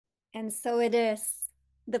And so it is.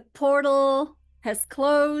 The portal has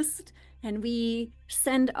closed, and we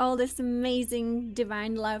send all this amazing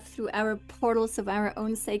divine love through our portals of our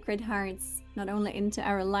own sacred hearts, not only into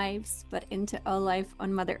our lives, but into all life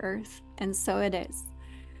on Mother Earth. And so it is.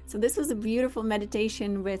 So, this was a beautiful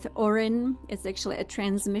meditation with Orin. It's actually a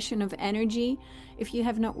transmission of energy. If you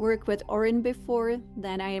have not worked with Orin before,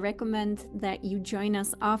 then I recommend that you join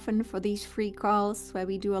us often for these free calls where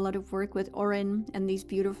we do a lot of work with Orin and these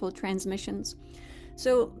beautiful transmissions.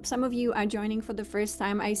 So, some of you are joining for the first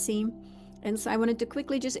time, I see. And so, I wanted to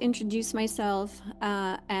quickly just introduce myself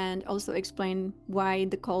and also explain why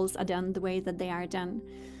the calls are done the way that they are done.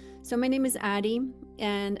 So, my name is Adi,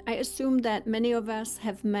 and I assume that many of us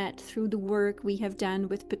have met through the work we have done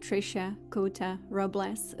with Patricia Cota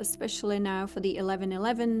Robles, especially now for the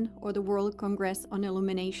 1111 or the World Congress on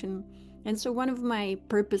Illumination. And so, one of my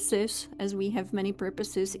purposes, as we have many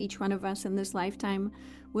purposes, each one of us in this lifetime,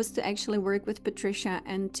 was to actually work with Patricia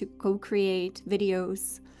and to co create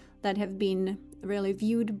videos that have been really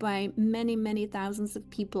viewed by many, many thousands of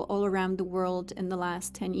people all around the world in the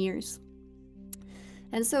last 10 years.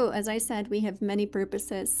 And so, as I said, we have many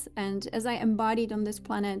purposes. And as I embodied on this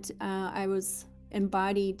planet, I was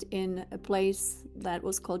embodied in a place that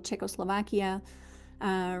was called Czechoslovakia.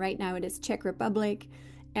 Right now, it is Czech Republic.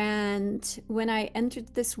 And when I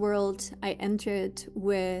entered this world, I entered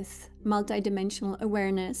with multidimensional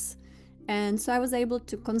awareness. And so I was able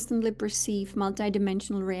to constantly perceive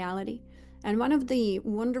multidimensional reality. And one of the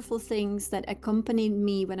wonderful things that accompanied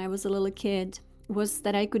me when I was a little kid was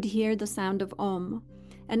that I could hear the sound of Om.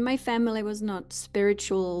 And my family was not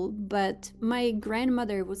spiritual, but my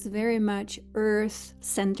grandmother was very much earth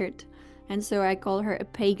centered. And so I call her a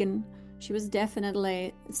pagan. She was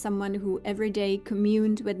definitely someone who every day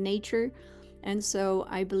communed with nature. And so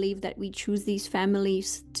I believe that we choose these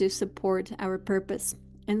families to support our purpose.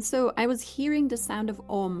 And so I was hearing the sound of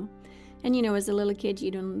Om. And you know, as a little kid, you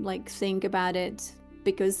don't like think about it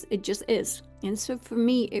because it just is. And so for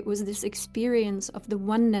me, it was this experience of the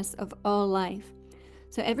oneness of all life.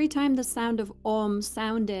 So every time the sound of Om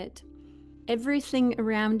sounded, everything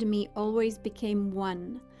around me always became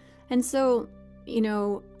one. And so, you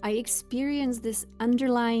know, I experienced this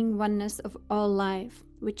underlying oneness of all life,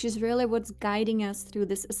 which is really what's guiding us through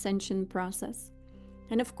this ascension process.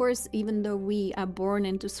 And of course, even though we are born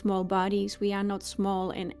into small bodies, we are not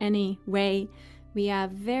small in any way. We are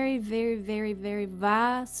very, very, very, very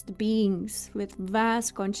vast beings with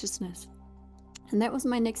vast consciousness. And that was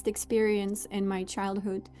my next experience in my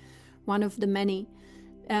childhood. One of the many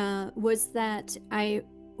was that I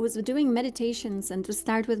was doing meditations, and to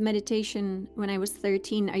start with meditation when I was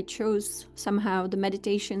 13, I chose somehow the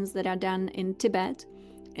meditations that are done in Tibet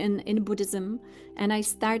in Buddhism, and I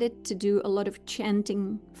started to do a lot of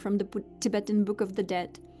chanting from the Tibetan Book of the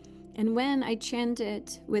Dead. And when I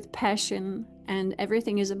chanted with passion, and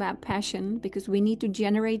everything is about passion because we need to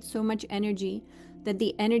generate so much energy that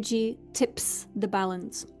the energy tips the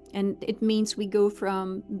balance. And it means we go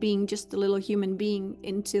from being just a little human being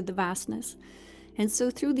into the vastness. And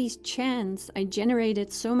so through these chants, I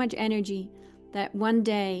generated so much energy that one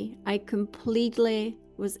day I completely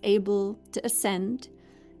was able to ascend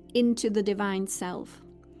into the divine self.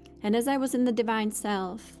 And as I was in the divine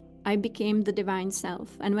self, I became the divine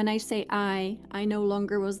self. And when I say I no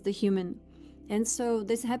longer was the human. And so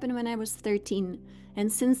this happened when I was 13.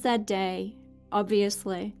 And since that day,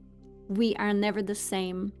 obviously, we are never the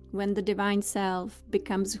same when the divine self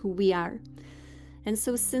becomes who we are. And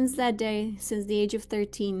so since that day, since the age of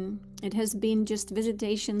 13, it has been just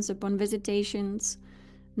visitations upon visitations,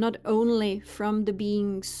 not only from the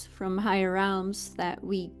beings from higher realms that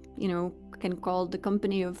we, can call the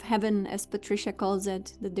company of heaven, as Patricia calls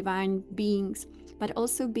it, the divine beings, but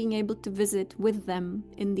also being able to visit with them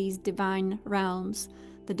in these divine realms,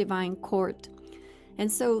 the divine court.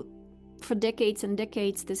 And so for decades and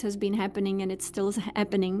decades, this has been happening, and it's still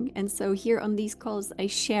happening. And so here on these calls, I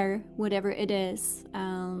share whatever it is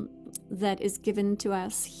that is given to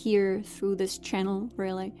us here through this channel,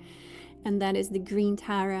 really. And that is the Green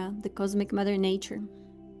Tara, the cosmic Mother Nature.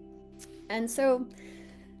 And so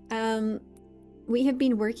we have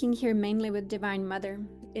been working here mainly with Divine Mother.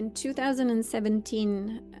 In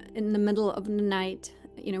 2017, in the middle of the night,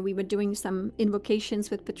 we were doing some invocations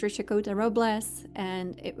with Patricia Cota Robles,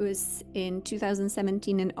 and it was in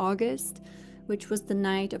 2017 in August, which was the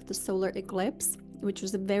night of the solar eclipse, which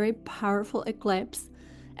was a very powerful eclipse.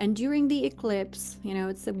 And during the eclipse,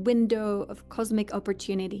 it's a window of cosmic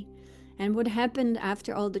opportunity. And what happened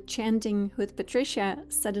after all the chanting with Patricia,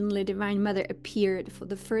 suddenly Divine Mother appeared. For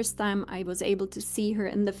the first time, I was able to see her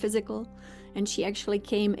in the physical. And she actually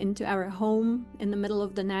came into our home in the middle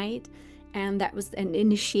of the night, and that was an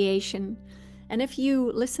initiation. And if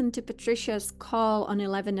you listen to Patricia's call on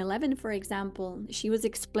 11/11, for example, she was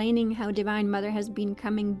explaining how Divine Mother has been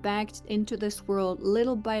coming back into this world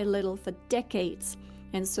little by little for decades.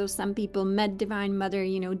 And so some people met Divine Mother,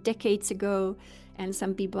 decades ago, and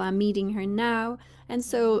some people are meeting her now. And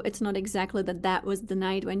so it's not exactly that was the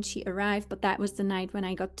night when she arrived, but that was the night when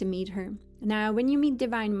I got to meet her. Now, when you meet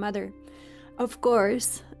Divine Mother, of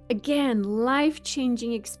course, again,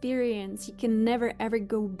 life-changing experience. You can never ever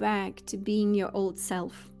go back to being your old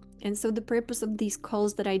self. And so the purpose of these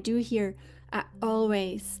calls that I do here are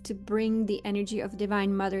always to bring the energy of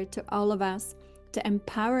Divine Mother to all of us, to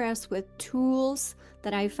empower us with tools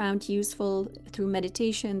that I found useful through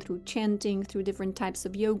meditation, through chanting, through different types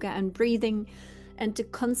of yoga and breathing, and to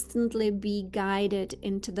constantly be guided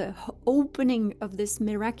into the opening of this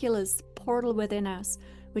miraculous portal within us,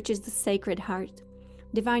 which is the Sacred Heart.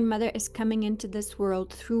 Divine Mother is coming into this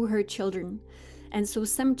world through her children. And so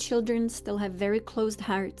some children still have very closed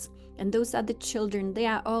hearts. And those are the children, they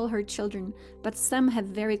are all her children, but some have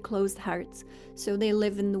very closed hearts. So they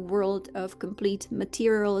live in the world of complete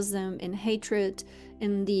materialism, in hatred,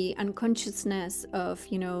 in the unconsciousness of,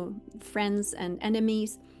 friends and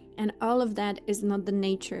enemies. And all of that is not the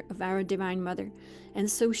nature of our Divine Mother. And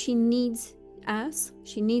so she needs us,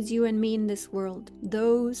 she needs you and me in this world,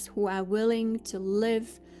 those who are willing to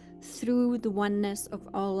live through the oneness of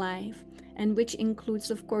all life, and which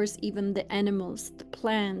includes, of course, even the animals, the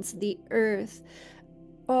plants, the earth,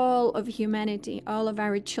 all of humanity, all of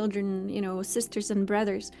our children, sisters and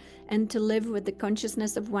brothers, and to live with the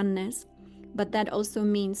consciousness of oneness. But that also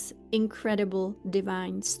means incredible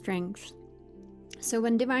divine strength. So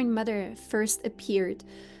when Divine Mother first appeared,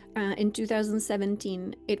 in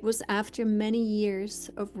 2017, it was after many years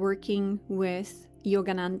of working with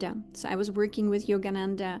Yogananda. So I was working with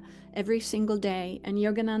Yogananda every single day, and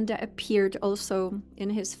Yogananda appeared also in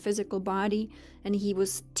his physical body, and he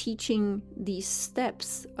was teaching these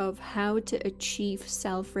steps of how to achieve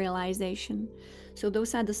self-realization. So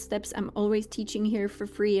those are the steps I'm always teaching here for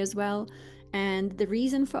free as well. And the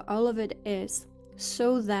reason for all of it is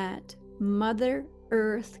so that Mother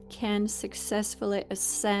Earth can successfully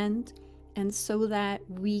ascend, and so that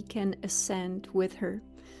we can ascend with her,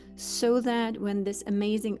 so that when this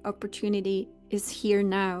amazing opportunity is here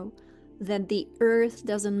now, that the earth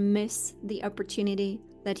doesn't miss the opportunity,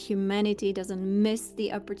 that humanity doesn't miss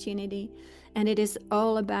the opportunity. And it is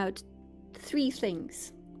all about three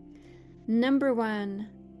things. Number one,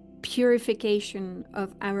 purification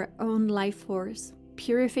of our own life force,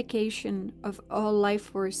 purification of all life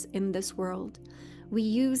force in this world. We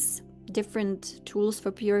use different tools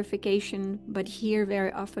for purification, but here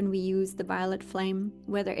very often we use the violet flame,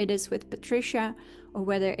 whether it is with Patricia or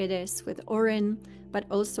whether it is with Orin, but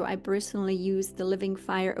also I personally use the living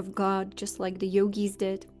fire of God, just like the yogis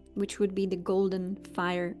did, which would be the golden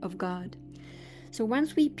fire of God. So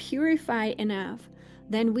once we purify enough,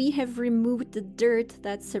 then we have removed the dirt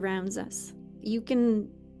that surrounds us. You can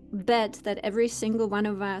bet that every single one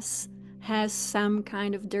of us has some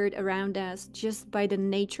kind of dirt around us just by the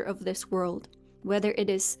nature of this world, whether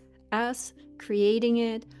it is us creating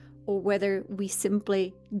it or whether we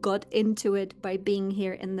simply got into it by being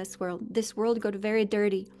here in this world. This world got very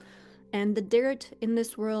dirty, and the dirt in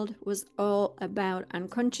this world was all about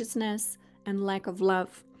unconsciousness and lack of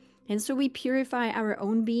love. And so we purify our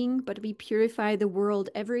own being, but we purify the world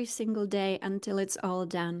every single day until it's all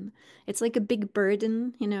done. It's like a big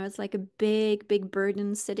burden, it's like a big, big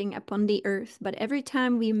burden sitting upon the earth. But every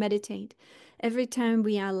time we meditate, every time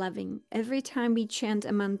we are loving, every time we chant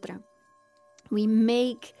a mantra, we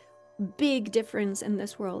make big difference in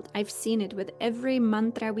this world. I've seen it with every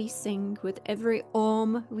mantra we sing, with every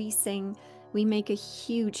Om we sing, we make a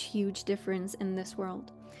huge, huge difference in this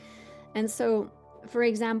world. And so, for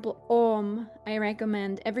example, Om, I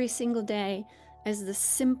recommend every single day as the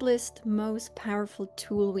simplest, most powerful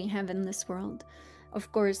tool we have in this world.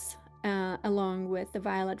 Of course, along with the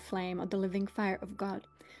violet flame or the living fire of God.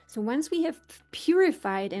 So once we have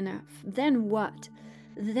purified enough, then what?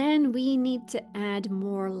 Then we need to add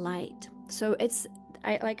more light. So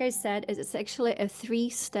like I said, it's actually a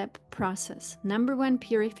 3-step process. Number 1,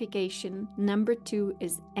 purification. Number 2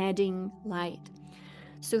 is adding light.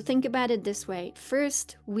 So think about it this way.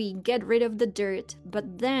 First, we get rid of the dirt,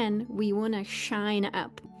 but then we want to shine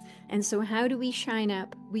up. And so how do we shine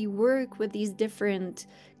up? We work with these different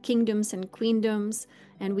kingdoms and queendoms,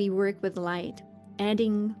 and we work with light,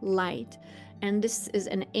 adding light. And this is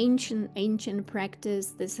an ancient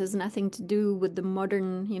practice. This has nothing to do with the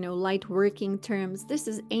modern, light working terms. This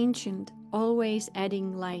is ancient, always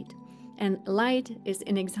adding light. And light is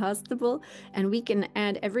inexhaustible, and we can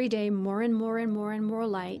add every day more and more and more and more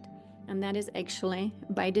light. And that is actually,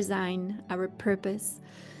 by design, our purpose.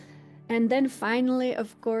 And then finally,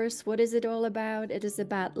 of course, what is it all about? It is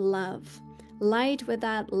about love. Light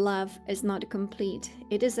without love is not complete.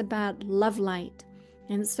 It is about love light.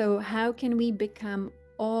 And so how can we become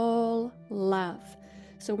all love?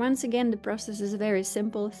 So once again, the process is very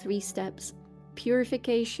simple, 3 steps.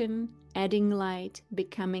 Purification, adding light,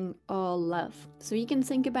 becoming all love. So you can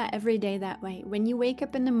think about every day that way. When you wake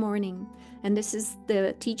up in the morning, and this is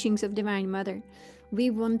the teachings of Divine Mother, we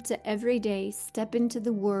want to every day step into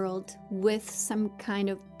the world with some kind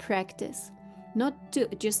of practice, not to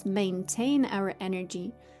just maintain our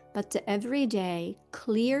energy, but to every day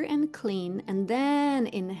clear and clean, and then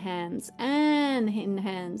enhance and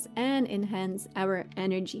enhance and enhance our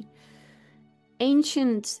energy.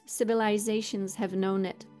 Ancient civilizations have known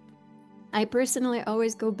it. I personally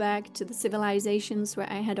always go back to the civilizations where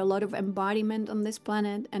I had a lot of embodiment on this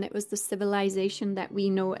planet, and it was the civilization that we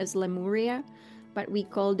know as Lemuria, but we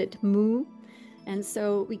called it Mu. And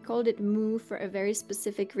so we called it Mu for a very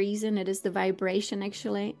specific reason. It is the vibration,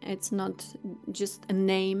 actually. It's not just a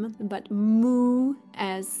name, but Mu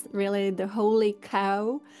as really the holy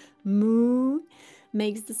cow. Mu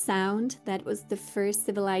makes the sound. That was the first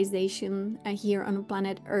civilization here on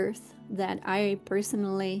planet Earth that I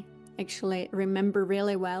personally actually remember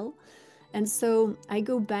really well. And so I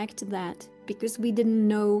go back to that because we didn't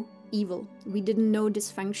know evil. We didn't know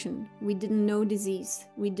dysfunction. We didn't know disease.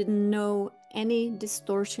 We didn't know any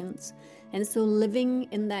distortions. And so living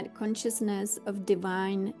in that consciousness of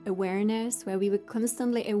divine awareness, where we were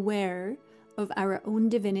constantly aware of our own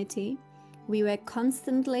divinity, we were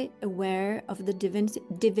constantly aware of the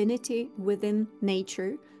divinity within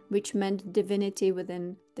nature, which meant divinity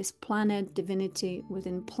within this planet, divinity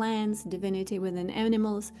within plants, divinity within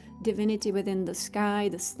animals, divinity within the sky,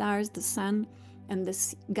 the stars, the sun, and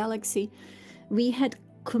this galaxy. We had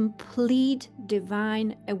complete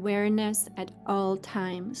divine awareness at all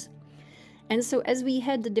times. And so as we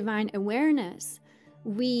had the divine awareness,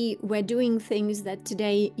 we were doing things that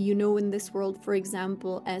today you know in this world, for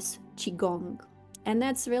example, as Qigong. And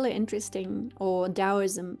that's really interesting, or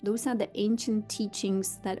Taoism. Those are the ancient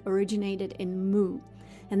teachings that originated in Mu.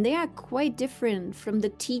 And they are quite different from the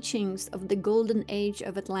teachings of the golden age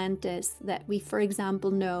of Atlantis that we, for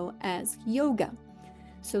example, know as yoga.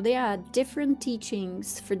 So there are different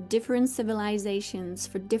teachings for different civilizations,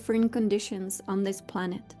 for different conditions on this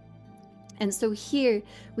planet. And so here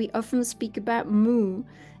we often speak about Mu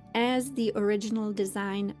as the original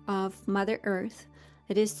design of Mother Earth.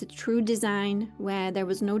 It is the true design where there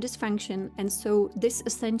was no dysfunction. And so this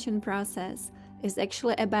ascension process is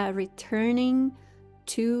actually about returning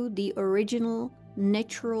to the original,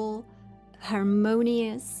 natural,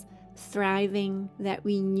 harmonious, thriving that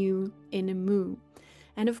we knew in a Mu.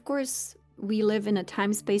 And of course, we live in a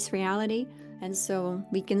time-space reality, and so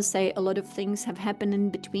we can say a lot of things have happened in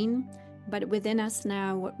between, but within us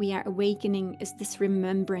now, what we are awakening is this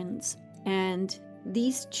remembrance. And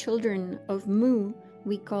these children of Mu,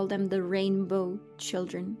 we call them the rainbow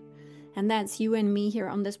children. And that's you and me here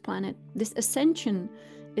on this planet. This ascension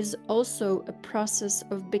is also a process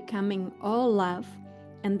of becoming all love,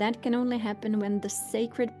 and that can only happen when the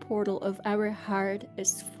sacred portal of our heart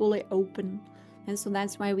is fully open. And so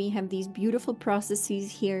that's why we have these beautiful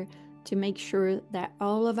processes here to make sure that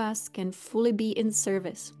all of us can fully be in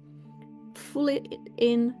service. Fully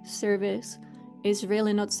in service is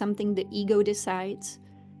really not something the ego decides,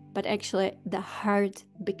 but actually the heart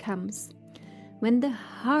becomes. When the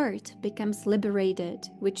heart becomes liberated,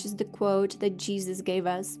 which is the quote that Jesus gave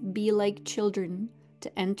us, be like children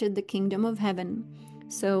to enter the kingdom of heaven.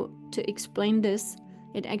 So to explain this,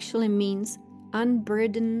 it actually means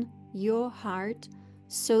unburden your heart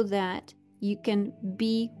so that you can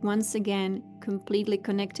be once again completely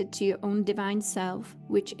connected to your own divine self,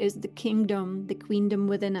 which is the kingdom, the queendom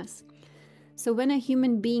within us. So when a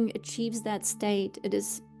human being achieves that state, it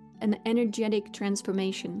is an energetic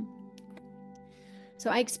transformation. So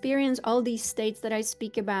I experience all these states that I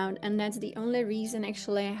speak about, and that's the only reason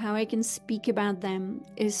actually how I can speak about them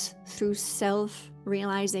is through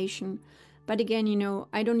self-realization. But again, you know,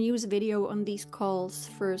 I don't use video on these calls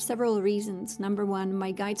for several reasons. Number one,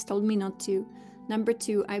 my guides told me not to. Number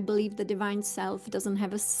two, I believe the divine self doesn't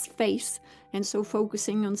have a face, and so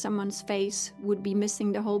focusing on someone's face would be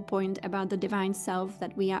missing the whole point about the divine self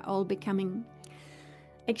that we are all becoming.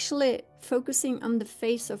 Actually, focusing on the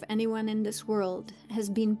face of anyone in this world has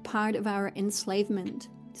been part of our enslavement.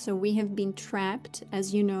 So we have been trapped,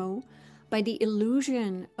 as you know, by the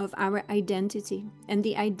illusion of our identity. And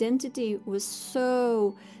the identity was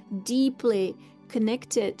so deeply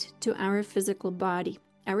connected to our physical body.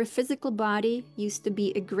 Our physical body used to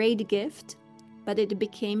be a great gift, but it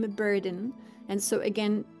became a burden. And so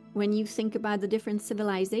again, when you think about the different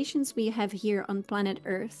civilizations we have here on planet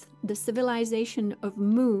Earth, the civilization of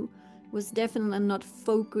Mu was definitely not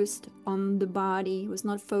focused on the body, was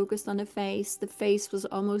not focused on the face. The face was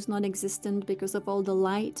almost non-existent because of all the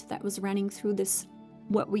light that was running through this,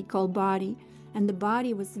 what we call body. And the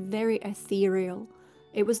body was very ethereal.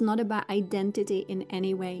 It was not about identity in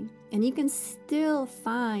any way. And you can still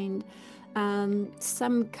find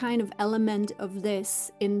some kind of element of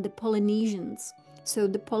this in the Polynesians. So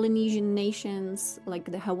the Polynesian nations, like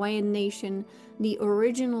the Hawaiian nation, the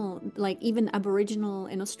original, like even Aboriginal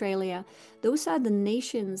in Australia, those are the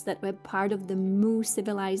nations that were part of the Mu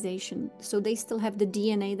civilization. So they still have the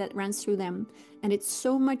DNA that runs through them. And it's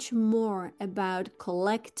so much more about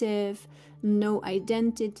collective, no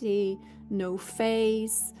identity, no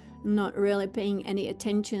face, not really paying any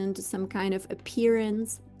attention to some kind of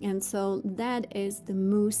appearance. And so that is the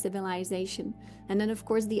Mu civilization. And then, of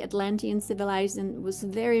course, the Atlantean civilization was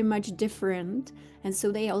very much different. And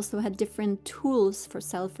so they also had different tools for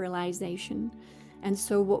self-realization. And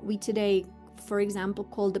so what we today, for example,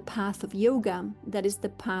 call the path of yoga, that is the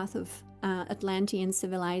path of Atlantean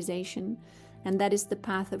civilization. And that is the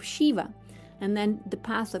path of Shiva. And then the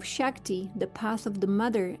path of Shakti, the path of the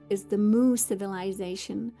mother, is the Mu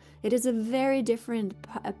civilization. It is a very different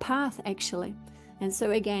path, actually. And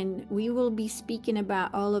so again, we will be speaking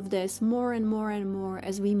about all of this more and more and more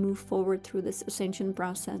as we move forward through this ascension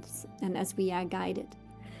process and as we are guided.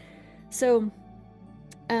 So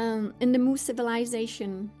in the Mu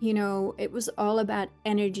civilization, you know, it was all about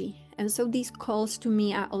energy. And so these calls to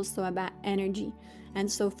me are also about energy. And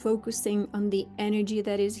so focusing on the energy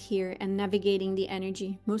that is here and navigating the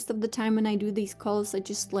energy. Most of the time when I do these calls, I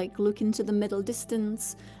just like look into the middle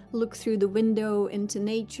distance, look through the window into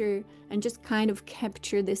nature, and just kind of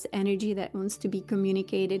capture this energy that wants to be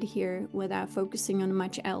communicated here without focusing on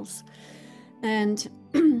much else. And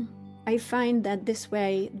I find that this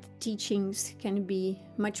way the teachings can be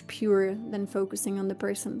much purer than focusing on the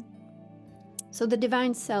person. So the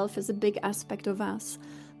divine self is a big aspect of us.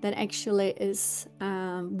 That actually is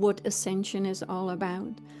what ascension is all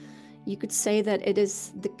about. You could say that it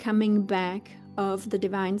is the coming back of the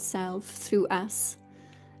divine self through us.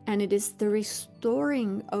 And it is the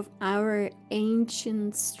restoring of our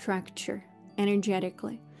ancient structure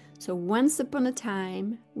energetically. So once upon a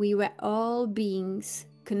time, we were all beings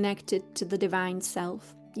connected to the divine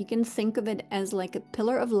self. You can think of it as like a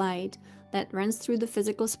pillar of light that runs through the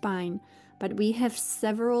physical spine, but we have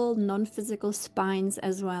several non-physical spines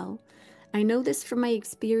as well. I know this from my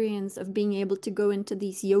experience of being able to go into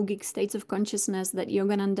these yogic states of consciousness that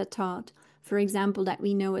Yogananda taught. For example, that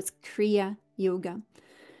we know as Kriya Yoga.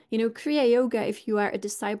 You know, Kriya Yoga, if you are a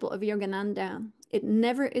disciple of Yogananda, it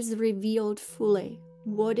never is revealed fully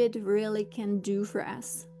what it really can do for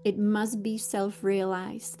us. It must be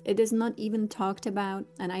self-realized. It is not even talked about,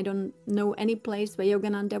 and I don't know any place where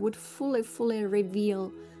Yogananda would fully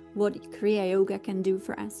reveal what Kriya Yoga can do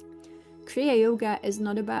for us. Kriya Yoga is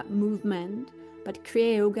not about movement, but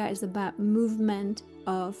Kriya Yoga is about movement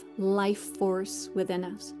of life force within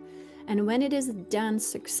us. And when it is done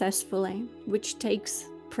successfully, which takes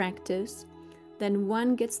practice, then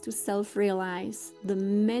one gets to self-realize the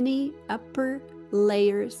many upper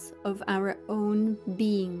layers of our own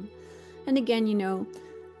being. And again, you know,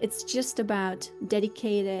 it's just about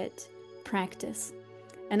dedicated practice.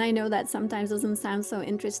 And I know that sometimes doesn't sound so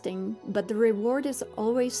interesting, but the reward is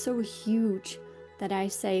always so huge that I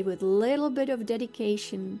say with a little bit of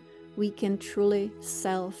dedication, we can truly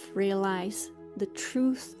self-realize the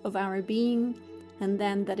truth of our being. And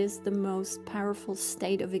then that is the most powerful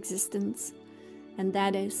state of existence. And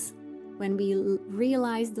that is when we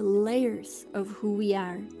realize the layers of who we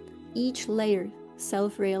are, each layer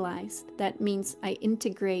self-realized. That means I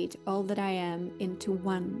integrate all that I am into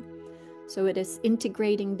one. So it is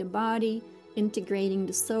integrating the body, integrating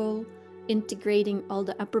the soul, integrating all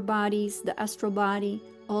the upper bodies, the astral body,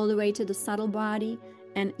 all the way to the subtle body,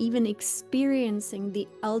 and even experiencing the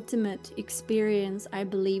ultimate experience I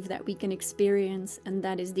believe that we can experience, and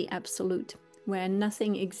that is the absolute, where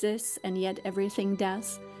nothing exists and yet everything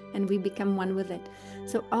does, and we become one with it.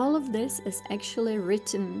 So all of this is actually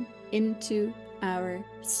written into our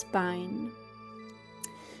spine.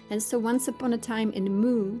 And so once upon a time in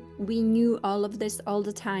Mu, we knew all of this all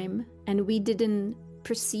the time, and we didn't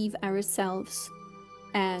perceive ourselves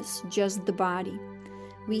as just the body.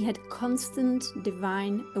 We had constant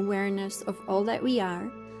divine awareness of all that we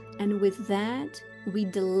are, And with that, we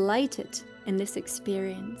delighted in this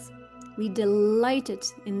experience. We delighted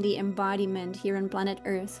in the embodiment here on planet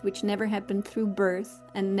Earth, which never happened through birth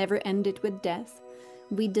and never ended with death.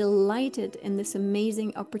 We delighted in this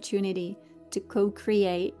amazing opportunity to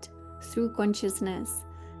co-create through consciousness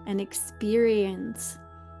and experience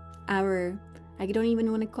our, I don't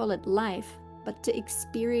even want to call it life, but to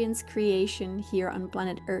experience creation here on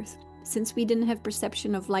planet Earth. Since we didn't have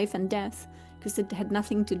perception of life and death, because it had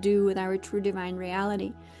nothing to do with our true divine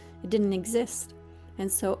reality, it didn't exist.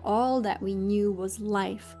 And so all that we knew was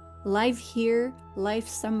life. Life here, life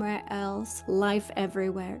somewhere else, life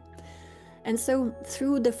everywhere. And so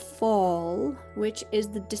through the fall, which is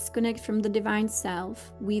the disconnect from the divine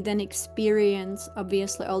self, we then experience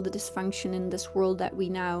obviously all the dysfunction in this world that we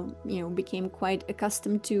now, became quite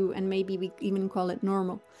accustomed to, and maybe we even call it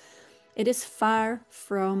normal. It is far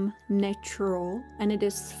from natural, and it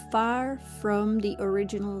is far from the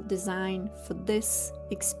original design for this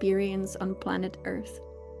experience on planet Earth.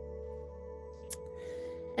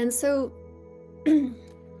 And so,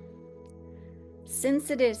 since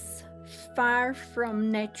it is far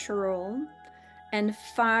from natural and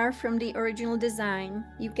far from the original design,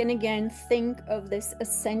 you can again think of this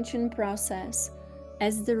ascension process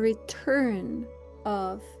as the return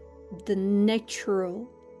of the natural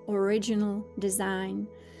original design.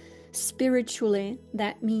 Spiritually,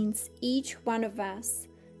 that means each one of us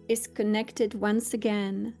is connected once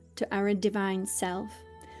again to our divine self.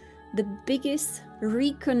 The biggest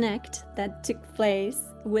reconnect that took place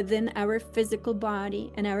within our physical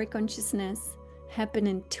body and our consciousness happened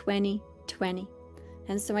in 2020.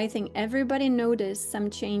 And so I think everybody noticed some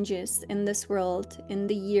changes in this world in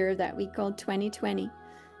the year that we call 2020.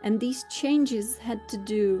 And these changes had to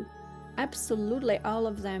do, absolutely all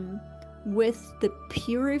of them, with the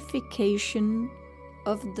purification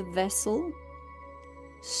of the vessel,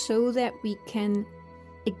 so that we can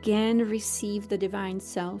again receive the divine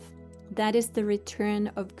self. That is the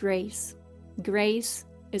return of grace. Grace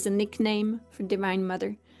is a nickname for Divine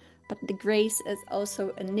Mother, but the grace is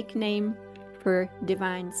also a nickname for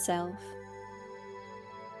divine self.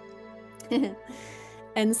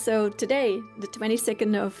 And so today, the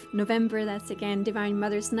 22nd of November, that's again Divine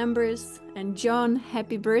Mother's numbers. And John,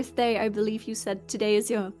 happy birthday. I believe you said today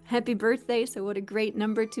is your happy birthday. So what a great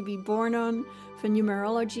number to be born on for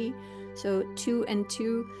numerology. So 2 and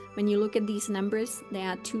 2, when you look at these numbers, they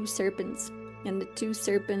are two serpents. And the two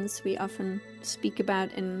serpents we often speak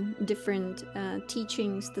about in different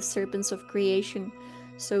teachings, the serpents of creation.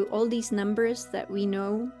 So all these numbers that we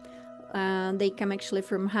know, they come actually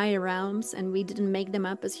from higher realms, and we didn't make them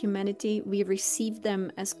up as humanity. We received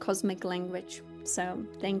them as cosmic language. So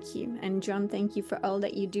thank you. And John, thank you for all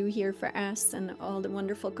that you do here for us and all the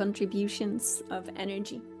wonderful contributions of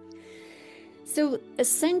energy. So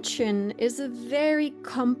ascension is a very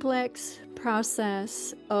complex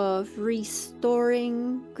process of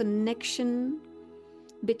restoring connection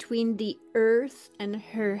between the earth and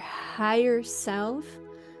her higher self,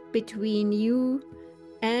 between you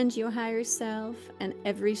and your higher self and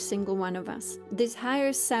every single one of us. This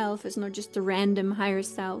higher self is not just a random higher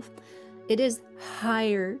self. It is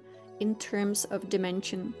higher in terms of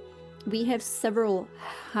dimension. We have several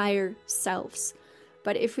higher selves.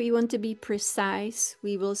 But if we want to be precise,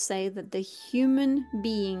 we will say that the human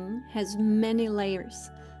being has many layers.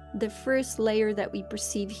 The first layer that we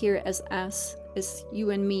perceive here as us is you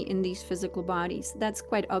and me in these physical bodies. That's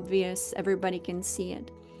quite obvious. Everybody can see it.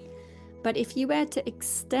 But if you had to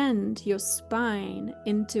extend your spine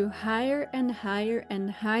into higher and higher and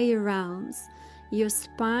higher realms, your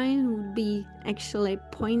spine would be actually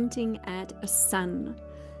pointing at a sun.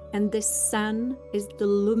 And this sun is the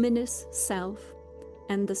luminous self.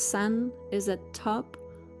 And the sun is at top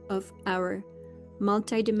of our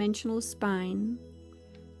multidimensional spine.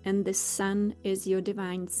 And the sun is your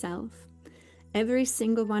divine self. Every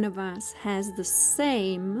single one of us has the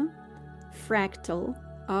same fractal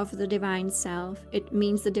of the divine self. It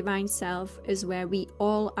means the divine self is where we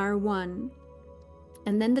all are one.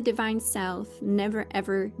 And then the divine self never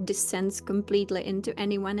ever descends completely into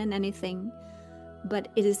anyone and anything, but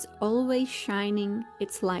it is always shining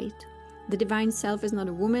its light. The divine self is not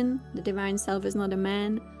a woman, the divine self is not a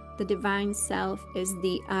man, the divine self is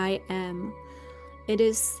the I am. It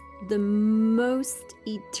is the most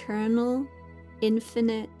eternal,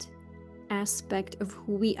 infinite aspect of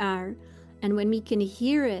who we are. And when we can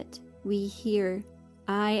hear it, we hear,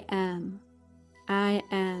 I am, I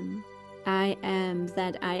am, I am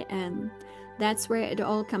that I am. That's where it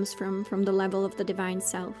all comes from the level of the divine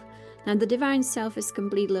self. Now the divine self is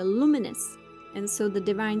completely luminous. And so the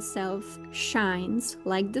divine self shines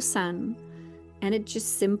like the sun And it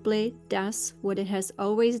just simply does what it has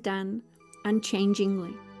always done,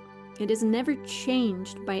 unchangingly. It is never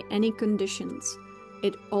changed by any conditions.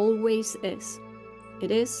 It always is. It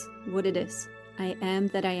is what it is. I am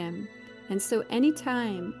that I am. And so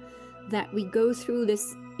anytime that we go through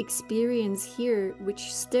this experience here,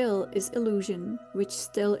 which still is illusion, which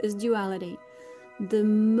still is duality, the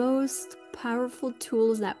most powerful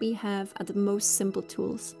tools that we have are the most simple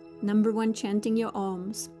tools. Number one, chanting your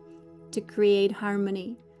Oms to create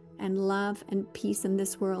harmony and love and peace in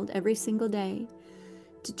this world every single day.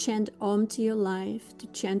 To chant Om to your life, to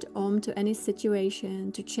chant Om to any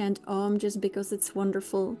situation, to chant Om just because it's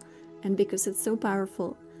wonderful and because it's so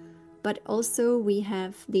powerful. But also we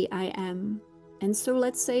have the I am. And so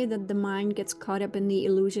let's say that the mind gets caught up in the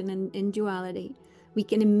illusion and in duality. We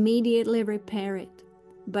can immediately repair it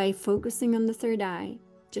by focusing on the third eye.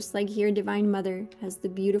 Just like here Divine Mother has the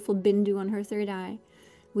beautiful Bindu on her third eye.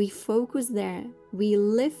 We focus there, we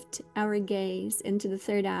lift our gaze into the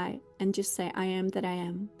third eye and just say, I am that I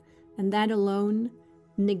am. And that alone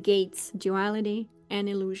negates duality and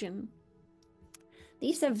illusion.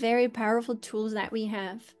 These are very powerful tools that we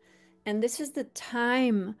have. And this is the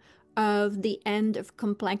time of the end of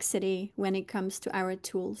complexity when it comes to our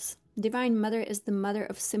tools. Divine Mother is the mother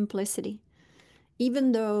of simplicity.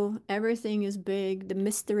 Even though everything is big, the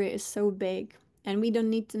mystery is so big, and we don't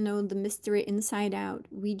need to know the mystery inside out.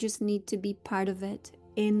 We just need to be part of it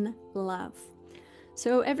in love.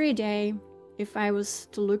 So every day, if I was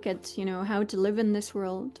to look at, how to live in this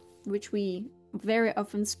world, which we very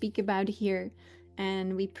often speak about here,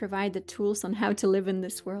 and we provide the tools on how to live in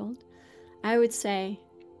this world, I would say,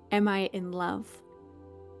 am I in love?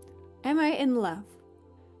 Am I in love?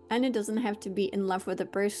 And it doesn't have to be in love with a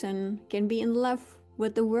person. It can be in love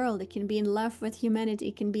with the world. It can be in love with humanity.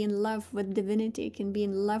 It can be in love with divinity. It can be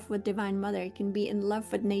in love with Divine Mother. It can be in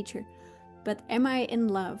love with nature. But am I in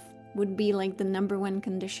love would be like the number one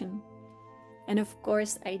condition. And of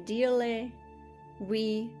course, ideally,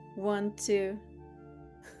 we want to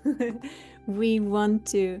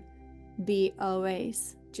be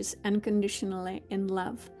always just unconditionally in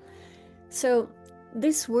love. So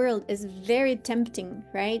this world is very tempting,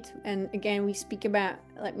 right? And again, we speak about,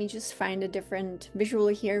 let me just find a different visual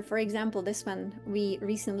here. For example, this one, we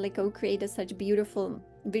recently co-created such beautiful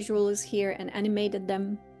visuals here and animated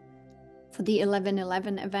them for the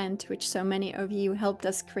 11/11 event, which so many of you helped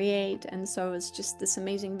us create. And so it's just this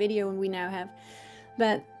amazing video we now have.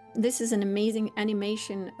 But this is an amazing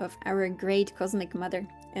animation of our great cosmic mother.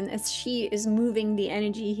 And as she is moving the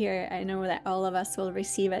energy here, I know that all of us will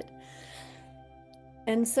receive it.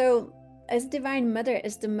 And so, as Divine Mother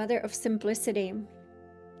is the mother of simplicity,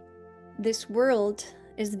 this world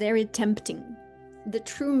is very tempting. The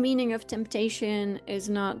true meaning of temptation is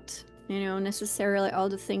not, necessarily all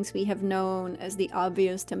the things we have known as the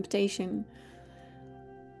obvious temptation.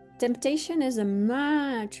 Temptation is a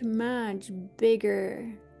much, much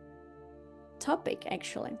bigger topic,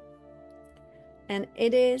 actually. And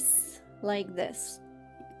it is like this.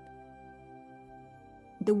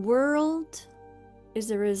 The world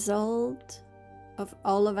is a result of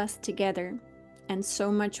all of us together and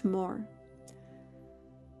so much more.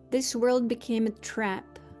 This world became a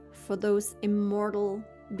trap for those immortal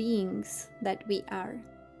beings that we are.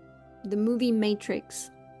 The movie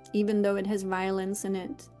Matrix, even though it has violence in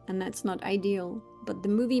it, and that's not ideal, but the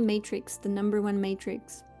movie Matrix, the number one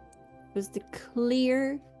Matrix, was the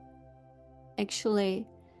clear, actually,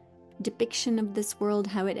 depiction of this world,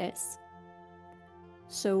 how it is.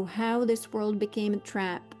 So how this world became a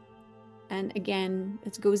trap, and again,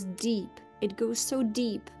 it goes deep. It goes so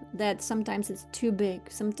deep that sometimes it's too big.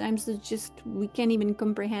 Sometimes it's just, we can't even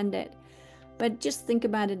comprehend it. But just think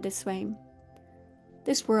about it this way.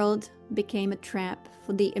 This world became a trap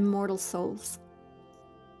for the immortal souls.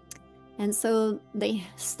 And so they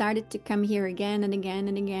started to come here again and again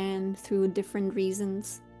and again through different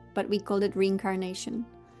reasons, but we called it reincarnation.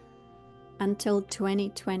 Until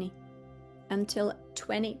 2020. Until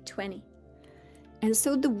 2020. And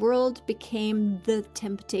so the world became the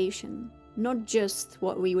temptation. Not just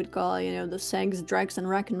what we would call, the sex, drugs, and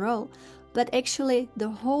rock and roll, but actually the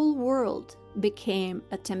whole world became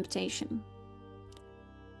a temptation.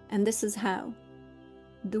 And this is how.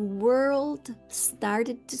 The world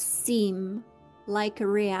started to seem like a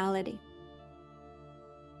reality.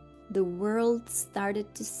 The world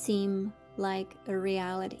started to seem like a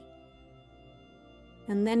reality.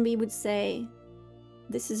 And then we would say,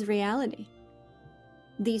 this is reality.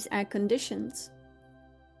 These are conditions.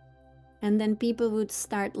 And then people would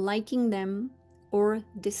start liking them or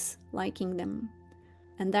disliking them.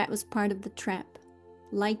 And that was part of the trap.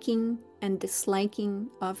 Liking and disliking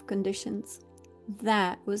of conditions.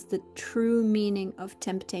 That was the true meaning of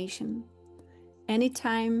temptation.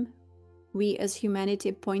 Anytime we as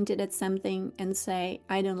humanity pointed at something and say,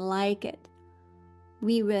 I don't like it,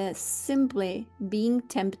 we were simply being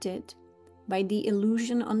tempted by the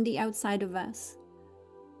illusion on the outside of us.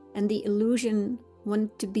 And the illusion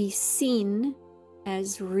wanted to be seen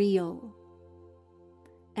as real.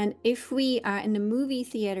 And if we are in a movie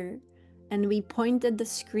theater and we point at the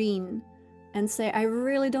screen and say, I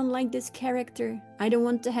really don't like this character, I don't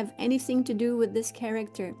want to have anything to do with this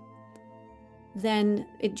character, then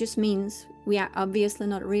it just means we are obviously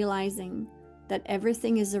not realizing that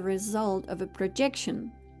everything is a result of a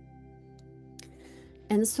projection.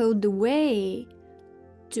 And so the way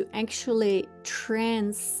to actually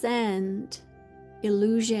transcend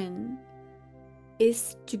illusion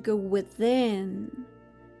is to go within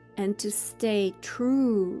and to stay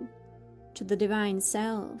true to the divine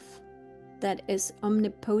self that is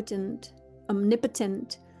omnipotent,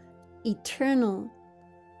 eternal,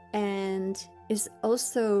 and is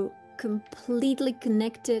also completely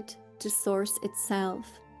connected to Source itself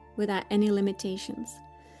without any limitations.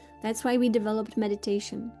 That's why we developed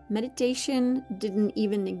meditation. Meditation didn't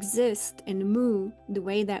even exist in Mu the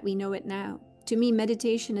way that we know it now. To me,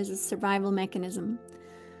 meditation is a survival mechanism,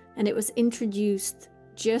 and it was introduced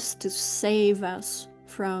just to save us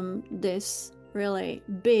from this really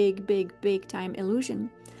big time illusion.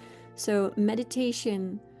 So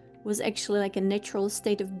meditation was actually like a natural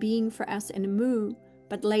state of being for us in Mu,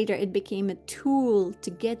 but later it became a tool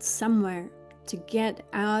to get somewhere, to get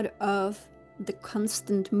out of the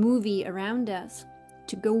constant movie around us,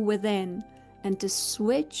 to go within and to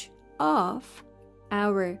switch off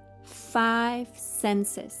our 5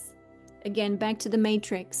 senses. Again, back to the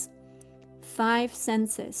Matrix. 5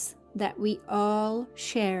 senses that we all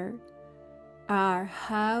share are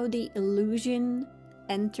how the illusion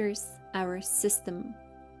enters our system.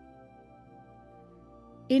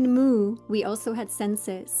 In Mu, we also had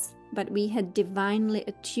senses, but we had divinely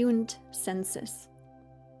attuned senses.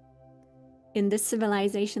 In this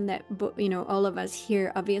civilization that, all of us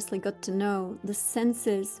here obviously got to know, the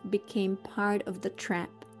senses became part of the trap.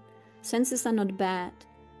 Senses are not bad,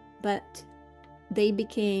 but they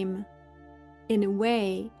became, in a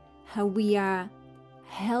way, how we are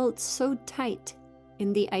held so tight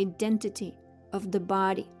in the identity of the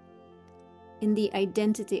body, in the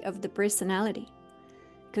identity of the personality.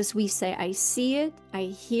 Because we say, I see it, I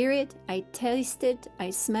hear it, I taste it, I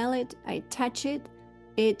smell it, I touch it,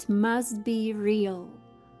 it must be real.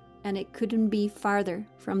 And it couldn't be farther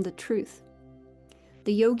from the truth.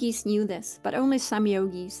 The yogis knew this, but only some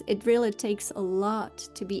yogis. It really takes a lot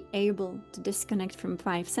to be able to disconnect from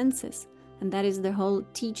 5 senses. And that is the whole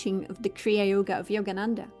teaching of the Kriya Yoga of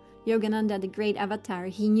Yogananda. Yogananda, the great avatar,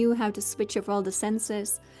 he knew how to switch off all the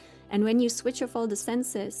senses. And when you switch off all the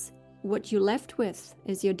senses, what you're left with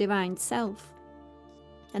is your divine self.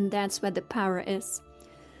 And that's where the power is.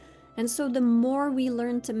 And so the more we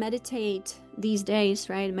learn to meditate these days,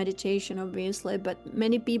 right? Meditation, obviously, but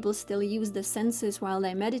many people still use the senses while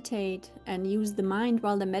they meditate and use the mind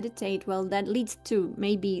while they meditate. Well, that leads to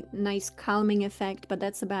maybe nice calming effect, but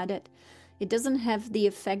that's about it. It doesn't have the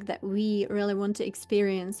effect that we really want to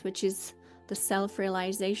experience, which is the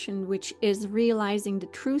self-realization, which is realizing the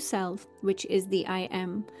true self, which is the I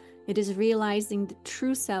am. It is realizing the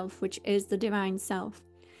true self, which is the divine self.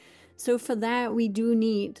 So for that, we do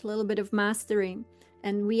need a little bit of mastering,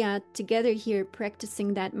 and we are together here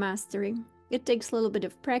practicing that mastering. It takes a little bit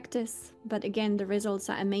of practice, but again, the results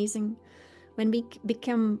are amazing. When we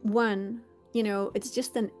become one, it's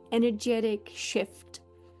just an energetic shift,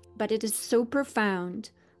 but it is so profound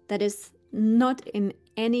that it's not in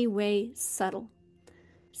any way subtle.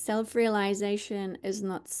 Self-realization is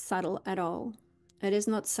not subtle at all. It is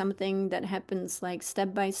not something that happens like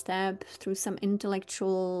step by step through some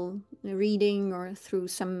intellectual reading or through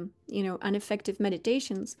some, ineffective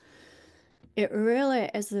meditations. It really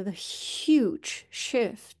is a huge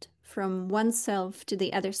shift from one self to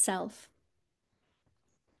the other self.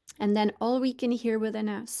 And then all we can hear within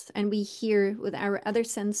us, and we hear with our other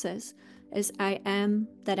senses, is I am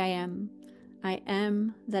that I am. I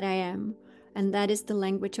am that I am. And that is the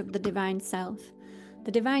language of the divine self.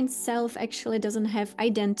 The divine self actually doesn't have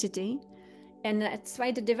identity, and that's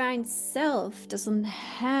why the divine self doesn't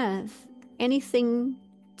have anything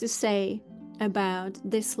to say about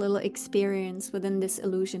this little experience within this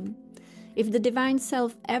illusion. If the divine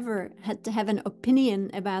self ever had to have an opinion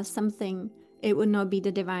about something, it would not be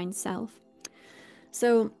the divine self.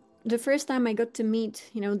 So the first time I got to meet,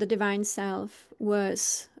 the divine self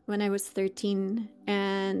was when I was 13,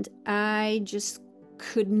 and I just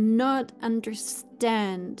could not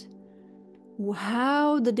understand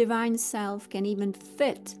how the divine self can even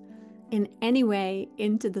fit in any way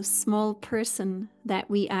into the small person that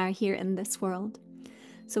we are here in this world.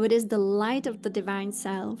 So it is the light of the divine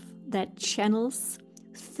self that channels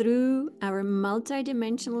through our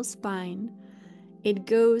multidimensional spine. It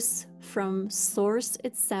goes from source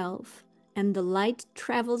itself, and the light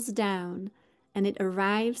travels down, and it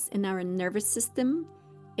arrives in our nervous system,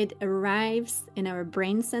 it arrives in our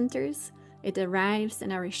brain centers, it arrives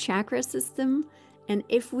in our chakra system, and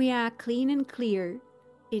if we are clean and clear,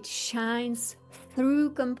 it shines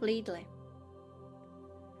through completely.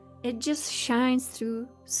 It just shines through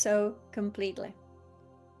so completely.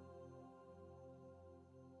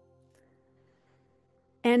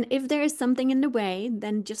 And if there is something in the way,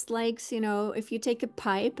 then just like, if you take a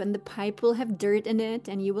pipe and the pipe will have dirt in it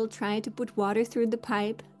and you will try to put water through the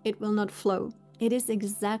pipe, it will not flow. It is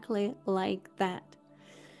exactly like that.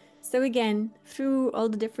 So again, through all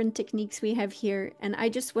the different techniques we have here, and I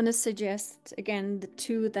just want to suggest, again, the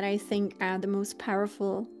two that I think are the most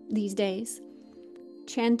powerful these days.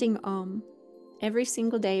 Chanting Om every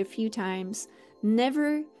single day a few times.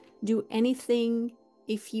 Never do anything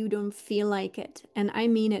if you don't feel like it. And I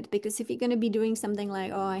mean it, because if you're going to be doing something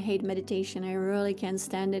like, oh, I hate meditation, I really can't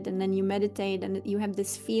stand it, and then you meditate and you have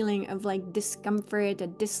this feeling of like discomfort, a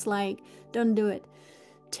dislike, don't do it.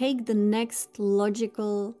 Take the next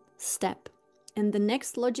logical step. And the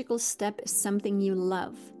next logical step is something you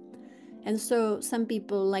love. And so some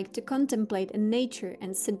people like to contemplate in nature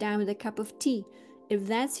and sit down with a cup of tea. If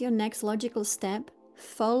that's your next logical step,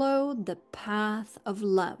 follow the path of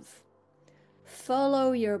love.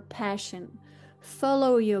 Follow your passion.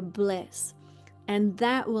 Follow your bliss. And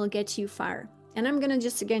that will get you far. And I'm going to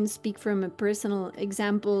just again speak from a personal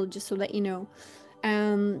example just so that you know.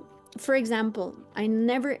 For example, I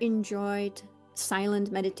never enjoyed silent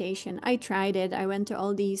meditation. I tried it. I went to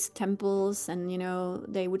all these temples and,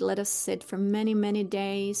 they would let us sit for many, many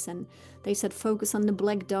days. And they said, focus on the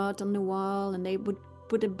black dot on the wall. And they would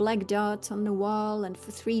put a black dot on the wall. And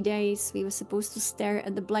for 3 days, we were supposed to stare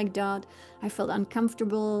at the black dot. I felt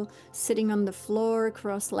uncomfortable sitting on the floor,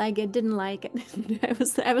 cross-legged, didn't like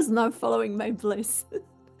it. I was not following my bliss.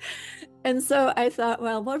 And so I thought,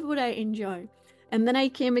 well, what would I enjoy? And then I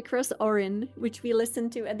came across Orin, which we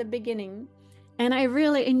listened to at the beginning. And I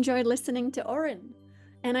really enjoyed listening to Orin.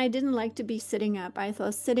 And I didn't like to be sitting up. I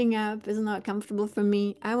thought sitting up is not comfortable for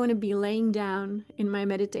me. I want to be laying down in my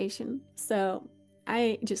meditation. So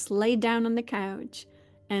I just laid down on the couch.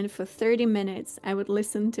 And for 30 minutes, I would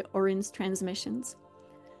listen to Orin's transmissions.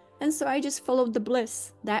 And so I just followed the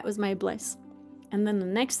bliss. That was my bliss. And then the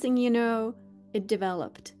next thing you know, it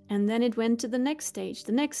developed. And then it went to the next stage,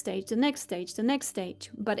 the next stage, the next stage, the next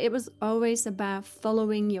stage. But it was always about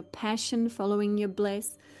following your passion, following your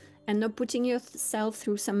bliss, and not putting yourself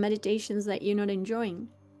through some meditations that you're not enjoying.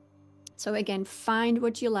 So again, find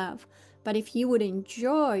what you love. But if you would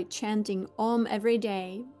enjoy chanting Om every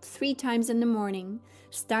day, 3 times in the morning,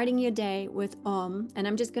 starting your day with Om, and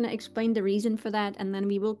I'm just going to explain the reason for that, and then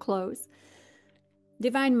we will close.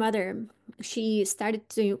 Divine Mother, she started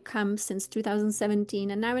to come since 2017,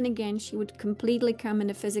 and now and again she would completely come in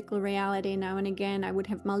a physical reality. Now and again I would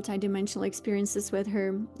have multidimensional experiences with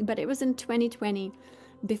her, but it was in 2020,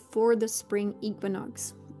 before the spring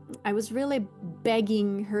equinox. I was really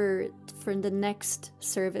begging her for the next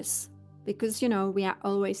service, because we are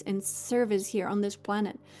always in service here on this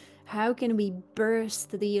planet. How can we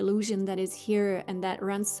burst the illusion that is here and that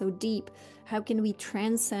runs so deep? How can we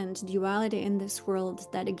transcend duality in this world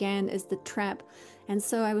that again is the trap? And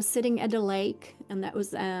so I was sitting at a lake, and that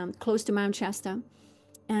was close to Mount Shasta,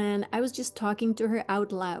 and I was just talking to her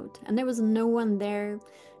out loud, and there was no one there,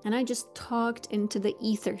 and I just talked into the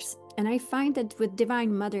ethers. And I find that with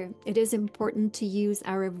Divine Mother, it is important to use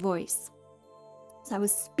our voice. So I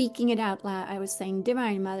was speaking it out loud. I was saying,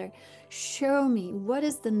 Divine Mother, show me, what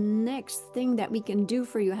is the next thing that we can do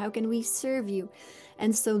for you? How can we serve you?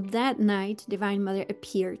 And so that night, Divine Mother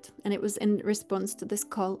appeared, and it was in response to this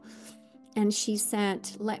call. And she said,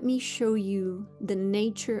 let me show you the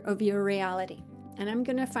nature of your reality. And I'm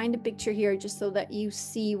going to find a picture here just so that you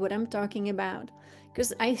see what I'm talking about.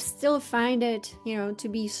 Because I still find it, to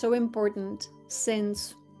be so important,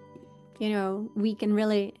 since we can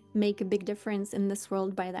really make a big difference in this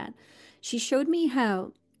world by that. She showed me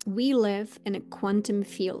how we live in a quantum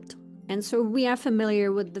field. And so we are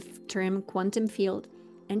familiar with the term quantum field.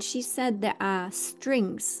 And she said there are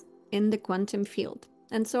strings in the quantum field.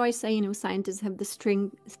 And so I say, scientists have the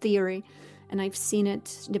string theory, and I've seen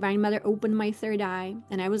it. Divine Mother opened my third eye,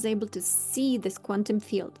 and I was able to see this quantum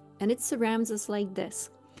field. And it surrounds us like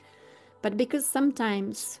this. But because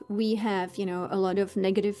sometimes we have, a lot of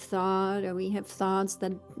negative thought, or we have thoughts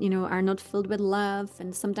that, are not filled with love,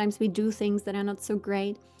 and sometimes we do things that are not so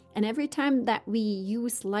great. And every time that we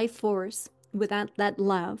use life force without that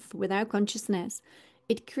love, without consciousness,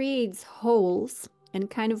 it creates holes and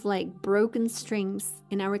kind of like broken strings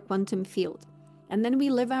in our quantum field. And then we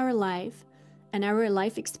live our life, and our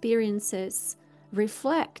life experiences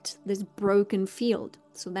reflect this broken field.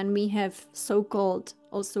 So then we have so-called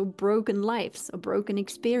also broken lives, or broken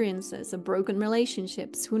experiences, or broken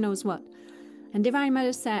relationships, who knows what. And Divine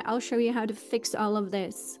Mother said, I'll show you how to fix all of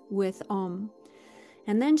this with Om.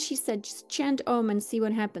 And then she said, just chant Om and see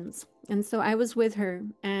what happens. And so I was with her,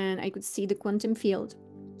 and I could see the quantum field.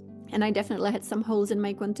 And I definitely had some holes in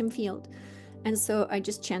my quantum field. And so I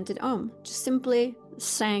just chanted Om, just simply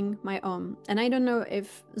sang my Om. And I don't know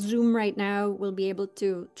if Zoom right now will be able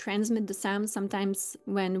to transmit the sound. Sometimes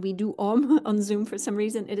when we do Om on Zoom, for some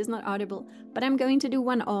reason, it is not audible. But I'm going to do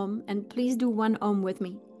one Om, and please do one Om with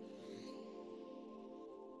me.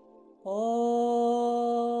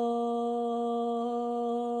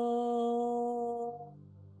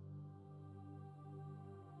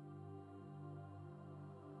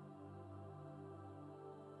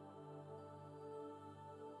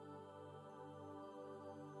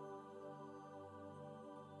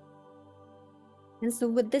 And so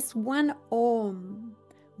with this one Om,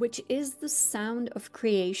 which is the sound of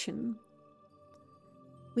creation,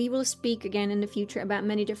 we will speak again in the future about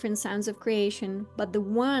many different sounds of creation, but the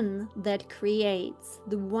one that creates,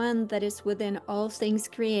 the one that is within all things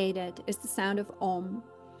created, is the sound of Om.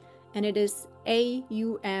 And it is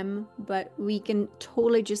A-U-M, but we can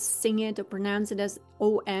totally just sing it or pronounce it as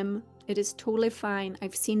O-M. It is totally fine.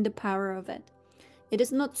 I've seen the power of it. It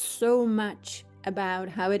is not so much about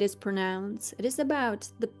how it is pronounced. It is about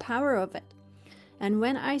the power of it. And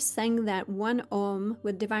when I sang that one Om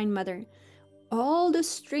with Divine Mother, all the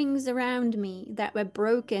strings around me that were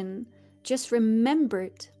broken just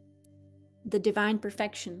remembered the divine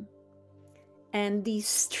perfection. And these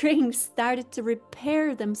strings started to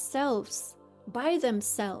repair themselves by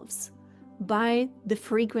the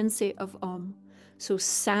frequency of Om. So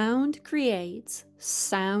sound creates,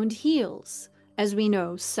 sound heals. As we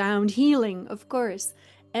know, sound healing, of course.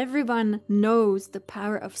 Everyone knows the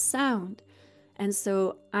power of sound. And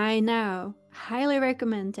so I now highly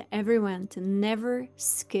recommend to everyone to never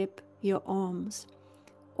skip your Oms.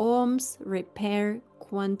 Oms repair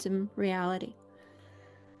quantum reality.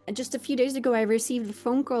 And just a few days ago, I received a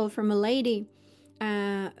phone call from a lady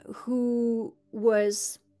who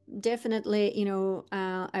was definitely,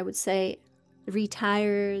 I would say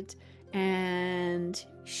retired, and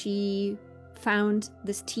she found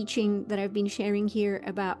this teaching that I've been sharing here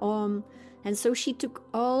about Om. And so she took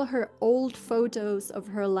all her old photos of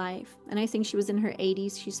her life, and I think she was in her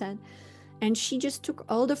 80s, she said. And she just took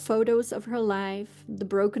all the photos of her life, the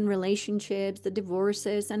broken relationships, the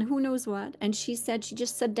divorces, and who knows what. And she said she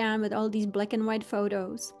just sat down with all these black and white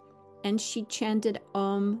photos, and she chanted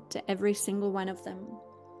Om to every single one of them.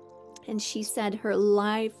 And she said her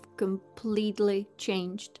life completely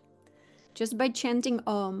changed just by chanting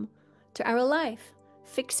Om to our life,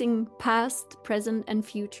 fixing past, present, and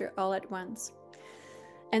future all at once.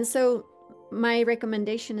 And so my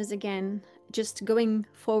recommendation is, again, just going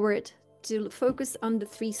forward to focus on the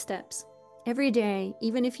 3 steps. Every day,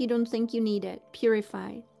 even if you don't think you need it,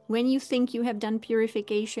 purify. When you think you have done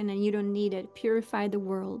purification and you don't need it, purify the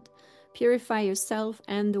world. Purify yourself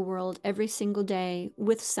and the world every single day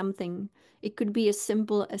with something. It could be as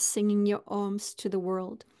simple as singing your Oms to the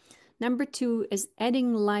world. Number 2 is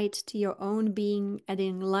adding light to your own being,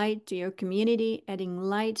 adding light to your community, adding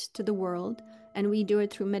light to the world. And we do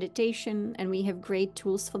it through meditation, and we have great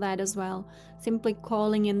tools for that as well. Simply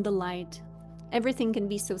calling in the light. Everything can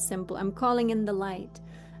be so simple. I'm calling in the light.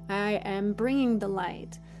 I am bringing the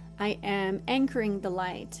light. I am anchoring the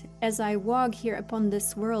light. As I walk here upon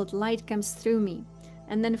this world, light comes through me.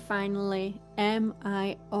 And then finally, am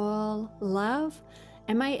I all love?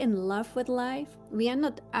 Am I in love with life? We are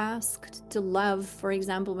not asked to love, for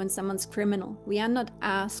example, when someone's criminal. We are not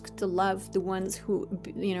asked to love the ones who,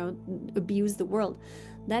 abuse the world.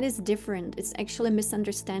 That is different. It's actually a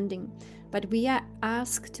misunderstanding. But we are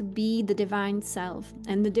asked to be the divine self.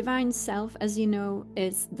 And the divine self, as you know,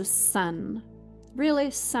 is the sun.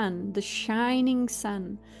 Really, sun, the shining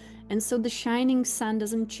sun. And so the shining sun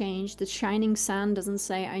doesn't change. The shining sun doesn't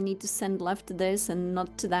say, I need to send love to this and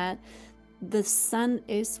not to that. The sun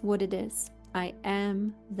is what it is. I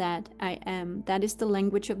am that I am. That is the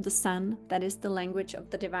language of the sun. That is the language of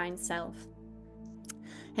the divine self.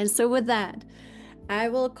 And so with that, I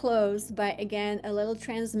will close by again a little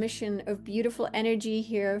transmission of beautiful energy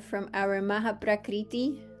here from our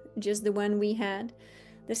Mahaprakriti, just the one we had.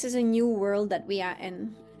 This is a new world that we are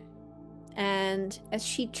in. And as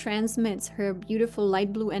she transmits her beautiful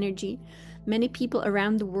light blue energy, many people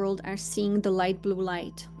around the world are seeing the light blue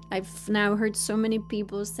light. I've now heard so many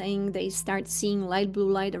people saying they start seeing light blue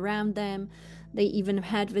light around them. They even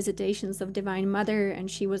had visitations of Divine Mother, and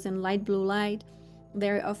she was in light blue light.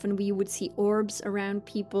 Very often we would see orbs around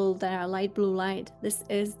people that are light blue light. This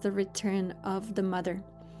is the return of the Mother.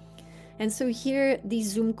 And so here, these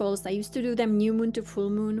Zoom calls, I used to do them new moon to full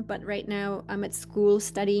moon, but right now I'm at school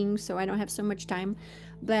studying, so I don't have so much time.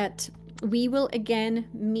 But we will again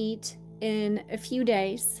meet in a few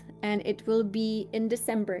days, and it will be in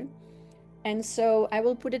December. And so I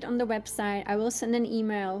will put it on the website. I will send an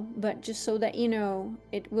email, but just so that you know,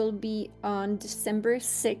 it will be on December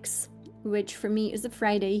 6th, which for me is a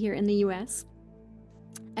Friday here in the US.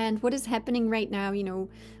 And what is happening right now,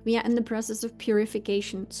 we are in the process of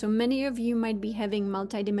purification. So many of you might be having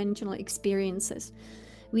multidimensional experiences.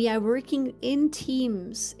 We are working in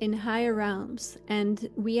teams in higher realms, and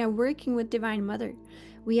we are working with Divine Mother.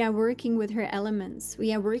 We are working with her elements.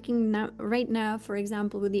 We are working right now, for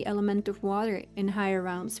example, with the element of water in higher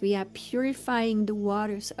realms. We are purifying the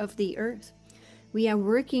waters of the earth. We are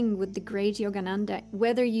working with the great Yogananda,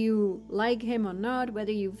 whether you like him or not,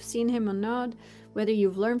 whether you've seen him or not, whether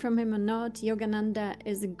you've learned from him or not. Yogananda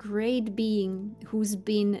is a great being who's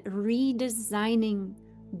been redesigning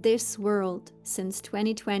this world since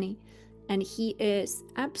 2020, and he is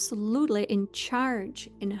absolutely in charge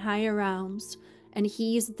in higher realms, and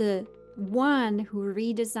he is the one who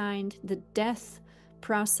redesigned the death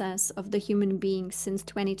process of the human being since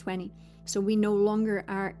 2020. So we no longer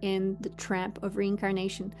are in the trap of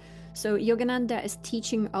reincarnation. So Yogananda is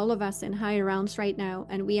teaching all of us in higher realms right now,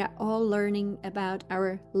 and we are all learning about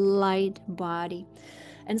our light body.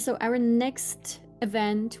 And so our next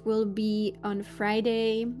event will be on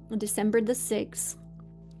Friday, December the 6th,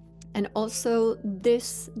 and also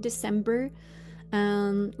this December,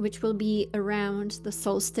 which will be around the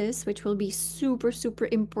solstice, which will be super, super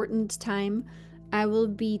important time. I will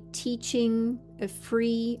be teaching a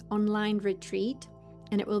free online retreat,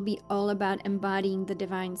 and it will be all about embodying the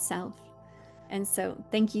divine self. And so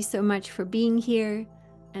thank you so much for being here,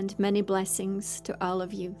 and many blessings to all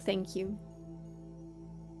of you. Thank you.